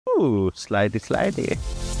Ooh, slidey, slidey.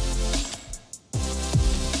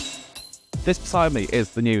 This beside me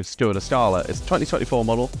is the new Škoda Scala. It's a 2024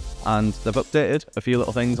 model, and they've updated a few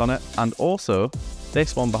little things on it. And also,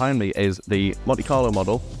 this one behind me is the Monte Carlo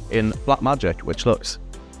model in Black Magic, which looks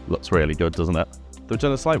really good, doesn't it? They've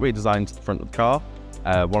done a slight redesign to the front of the car.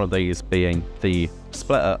 One of these being the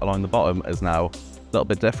splitter along the bottom is now a little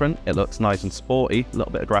bit different. It looks nice and sporty, a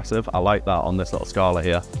little bit aggressive. I like that on this little Scala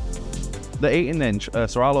here. The 18-inch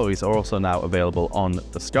Ursa alloys are also now available on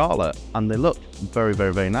the Scala, and they look very,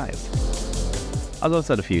 very, very nice. As I've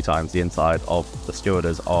said a few times, the inside of the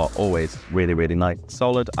Škodas are always really, really nice and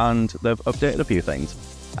solid, and they've updated a few things,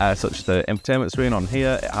 such as the infotainment screen on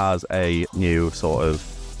here. It has a new sort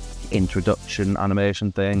of introduction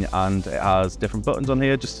animation thing, and it has different buttons on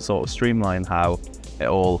here just to sort of streamline how it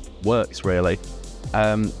all works, really.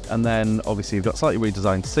 And then obviously you've got slightly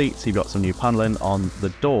redesigned seats, you've got some new paneling on the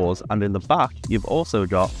doors, and in the back you've also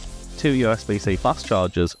got 2 USB-C fast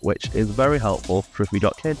chargers, which is very helpful for if you've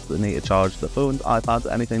got kids that need to charge their phones, iPads,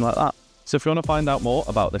 anything like that. So if you want to find out more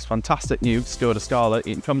about this fantastic new Škoda Scala,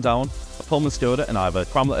 you can come down a Pullman Škoda in either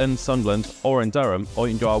Cramlington, Sunderland or in Durham, or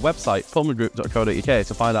you can go to our website pullmangroup.co.uk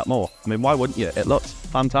to find out more. I mean, why wouldn't you? It looks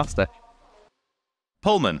fantastic.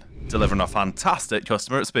 Pullman, delivering a fantastic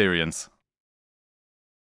customer experience.